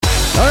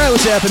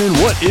What's happening?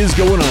 What is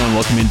going on?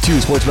 Welcome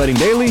into Sports Betting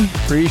Daily.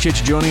 Appreciate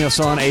you joining us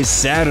on a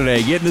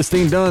Saturday. Getting this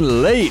thing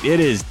done late. It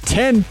is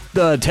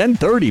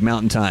 10:30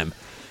 Mountain Time.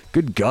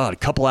 Good God, a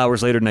couple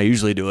hours later than I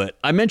usually do it.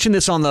 I mentioned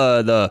this on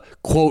the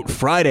quote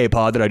Friday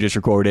pod that I just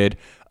recorded.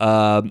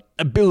 A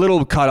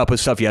little caught up with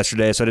stuff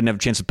yesterday, so I didn't have a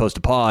chance to post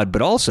a pod.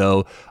 But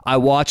also, I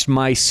watched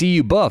my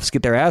CU Buffs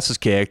get their asses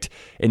kicked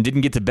and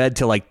didn't get to bed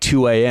till like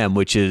 2 a.m.,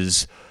 which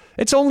is...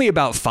 It's only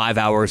about 5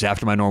 hours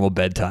after my normal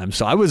bedtime,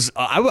 so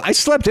I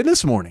slept in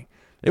this morning.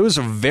 It was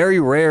a very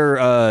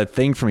rare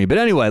thing for me. But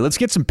anyway, let's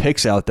get some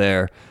picks out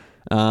there.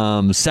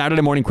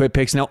 Saturday morning quick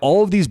picks. Now,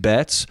 all of these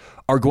bets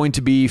are going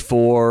to be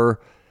for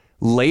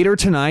later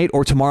tonight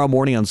or tomorrow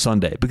morning on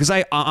Sunday, because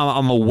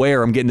I'm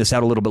aware I'm getting this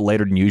out a little bit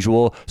later than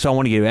usual, so I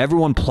want to give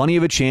everyone plenty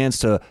of a chance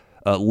to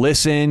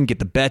listen, get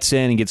the bets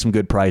in, and get some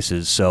good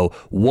prices. So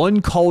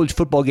one college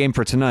football game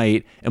for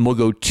tonight, and we'll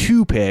go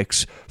 2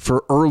 picks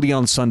for early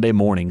on Sunday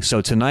morning. So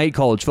tonight,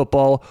 college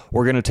football,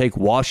 we're going to take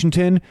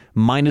Washington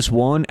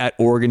 -1 at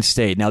Oregon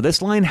State. Now,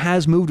 this line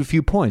has moved a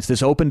few points.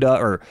 This opened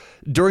up, or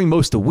during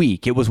most of the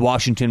week, it was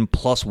Washington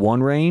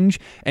 +1 range,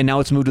 and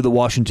now it's moved to the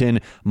Washington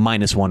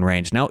 -1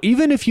 range. Now,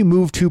 even if you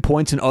move 2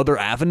 points in other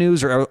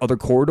avenues or other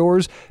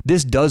corridors,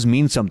 this does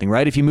mean something,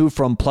 right? If you move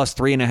from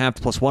 +3.5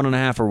 to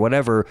 +1.5 or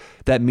whatever,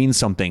 that means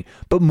something.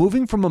 But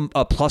moving from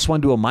a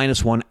 +1 to a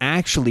 -1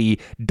 actually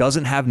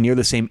doesn't have near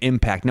the same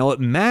impact. Now, it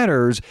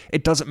matters.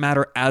 It doesn't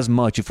matter as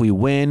much. If we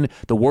win,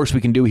 the worst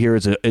we can do here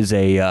is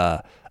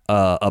a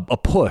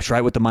push,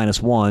 right, with the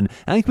 -1.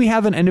 I think we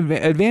have an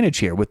advantage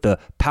here with the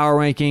power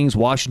rankings.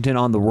 Washington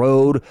on the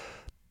road,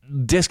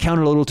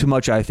 discounted a little too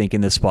much, I think,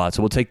 in this spot.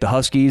 So we'll take the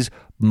Huskies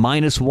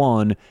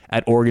 -1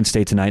 at Oregon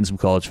State tonight in some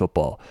college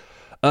football.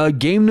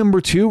 Game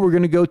number 2, we're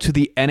going to go to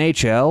the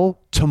NHL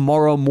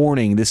tomorrow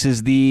morning. This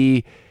is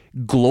the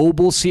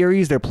Global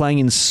Series. They're playing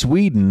in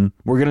Sweden.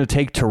 We're going to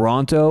take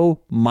Toronto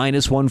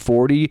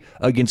 -140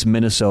 against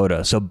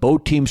Minnesota. So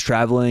both teams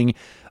traveling.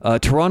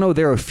 Toronto,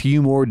 there are a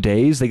few more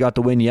days. They got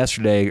the win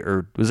yesterday,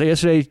 or was it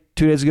yesterday,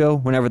 2 days ago?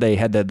 Whenever they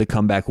had the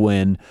comeback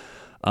win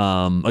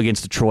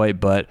against Detroit.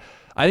 But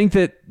I think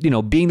that,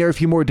 being there a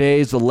few more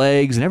days, the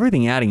legs and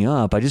everything adding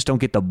up, I just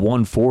don't get the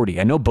 140.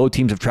 I know both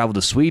teams have traveled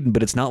to Sweden,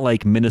 but it's not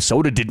like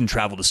Minnesota didn't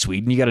travel to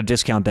Sweden. You got to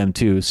discount them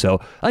too.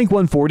 So I think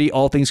 140,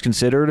 all things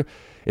considered,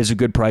 is a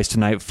good price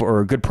tonight or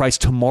a good price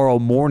tomorrow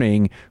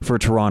morning for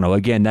Toronto.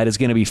 Again, that is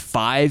going to be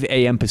 5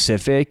 a.m.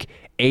 Pacific,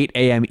 8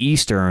 a.m.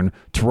 Eastern,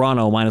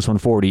 Toronto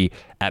 -140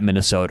 at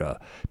Minnesota.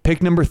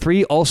 Pick number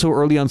 3, also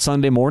early on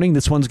Sunday morning.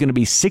 This one's going to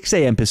be 6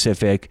 a.m.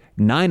 Pacific,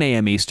 9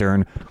 a.m.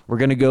 Eastern. We're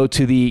going to go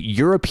to the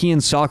European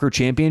Soccer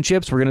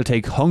Championships. We're going to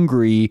take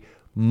Hungary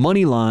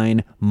money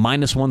line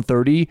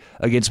 -130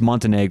 against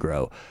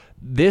Montenegro.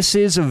 This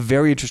is a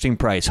very interesting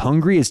price.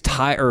 Hungary is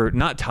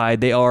not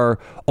tied. They are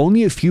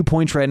only a few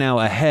points right now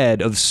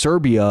ahead of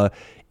Serbia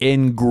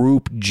in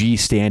Group G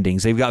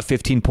standings. They've got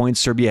 15 points.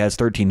 Serbia has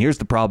 13. Here's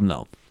the problem,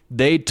 though.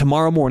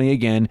 Tomorrow morning,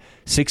 again,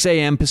 6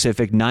 a.m.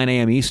 Pacific, 9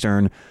 a.m.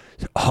 Eastern,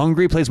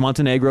 Hungary plays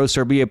Montenegro.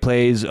 Serbia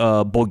plays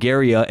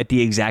Bulgaria at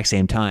the exact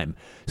same time.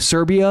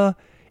 Serbia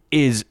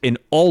is in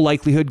all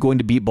likelihood going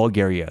to beat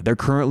Bulgaria. They're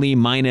currently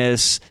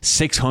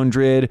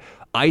 -600.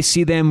 I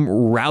see them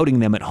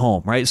routing them at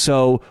home, right?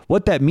 So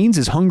what that means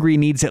is Hungary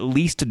needs at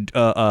least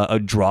a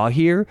draw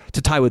here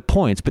to tie with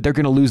points, but they're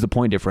going to lose the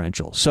point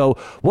differential. So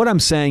what I'm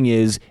saying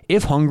is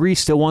if Hungary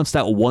still wants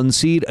that 1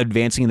 seed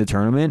advancing in the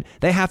tournament,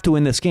 they have to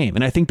win this game.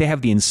 And I think they have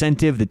the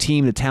incentive, the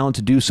team, the talent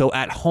to do so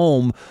at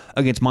home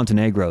against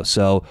Montenegro.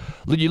 So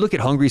you look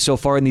at Hungary so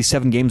far in these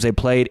 7 games they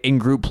played in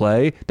group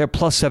play, they're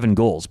 +7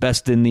 goals,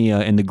 best in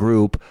the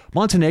group.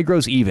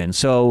 Montenegro's even.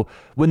 So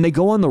when they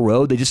go on the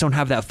road, they just don't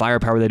have that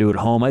firepower they do at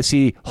home. I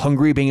see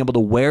Hungary being able to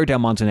wear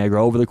down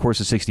Montenegro over the course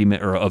of 60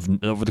 minutes, or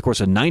over the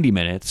course of 90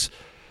 minutes.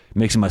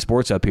 Mixing my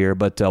sports up here,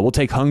 but we'll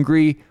take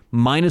Hungary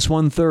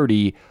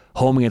 -130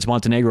 home against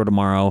Montenegro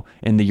tomorrow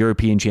in the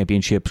European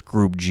Championships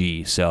Group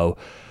G. So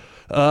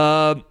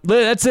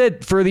that's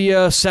it for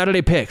the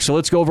Saturday pick. So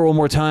let's go over one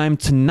more time.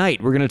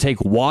 Tonight, we're going to take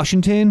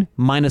Washington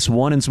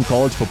 -1 in some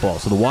college football.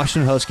 So the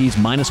Washington Huskies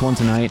 -1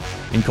 tonight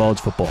in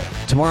college football.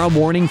 Tomorrow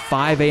morning,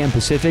 5 a.m.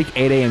 Pacific,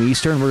 8 a.m.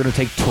 Eastern, we're going to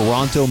take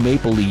Toronto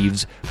Maple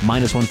Leafs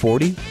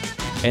 -140.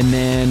 And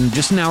then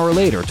just an hour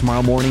later,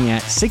 tomorrow morning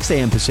at 6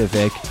 a.m.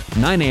 Pacific,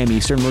 9 a.m.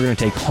 Eastern, we're going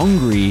to take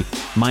Hungary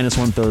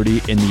 -130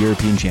 in the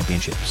European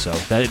Championship. So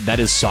that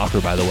is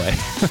soccer, by the way.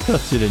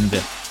 You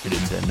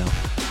didn't know.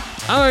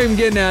 I'm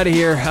getting out of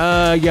here.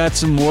 I got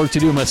some work to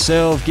do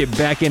myself. Get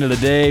back into the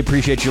day.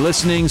 Appreciate you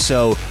listening.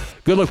 So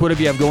good luck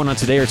whatever you have going on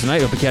today or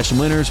tonight. Hope you catch some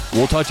winners.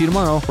 We'll talk to you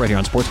tomorrow right here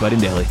on Sports Betting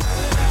Daily.